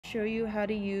show you how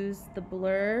to use the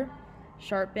blur,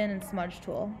 sharpen, and smudge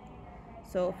tool.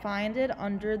 So find it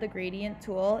under the gradient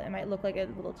tool. It might look like a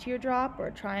little teardrop or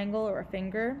a triangle or a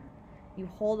finger. You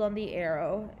hold on the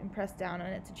arrow and press down on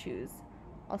it to choose.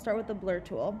 I'll start with the blur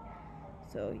tool.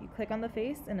 So you click on the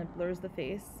face and it blurs the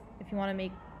face. If you want to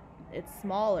make it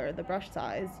smaller, the brush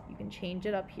size, you can change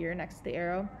it up here next to the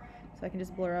arrow. So I can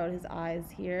just blur out his eyes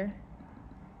here,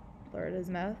 blur out his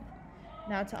mouth.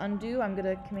 Now to undo, I'm going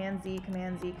to Command Z,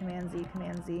 Command Z, Command Z,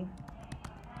 Command Z.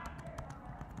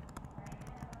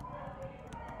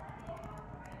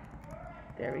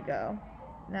 There we go.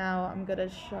 Now I'm going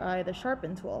to try the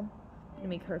sharpen tool. I'm going to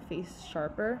make her face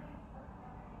sharper,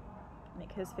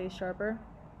 make his face sharper.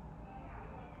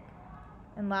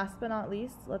 And last but not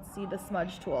least, let's see the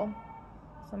smudge tool.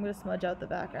 So I'm going to smudge out the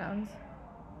background.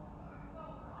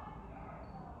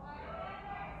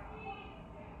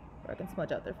 Or I can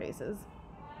smudge out their faces.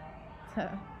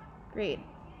 Great.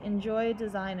 Enjoy,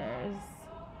 designers.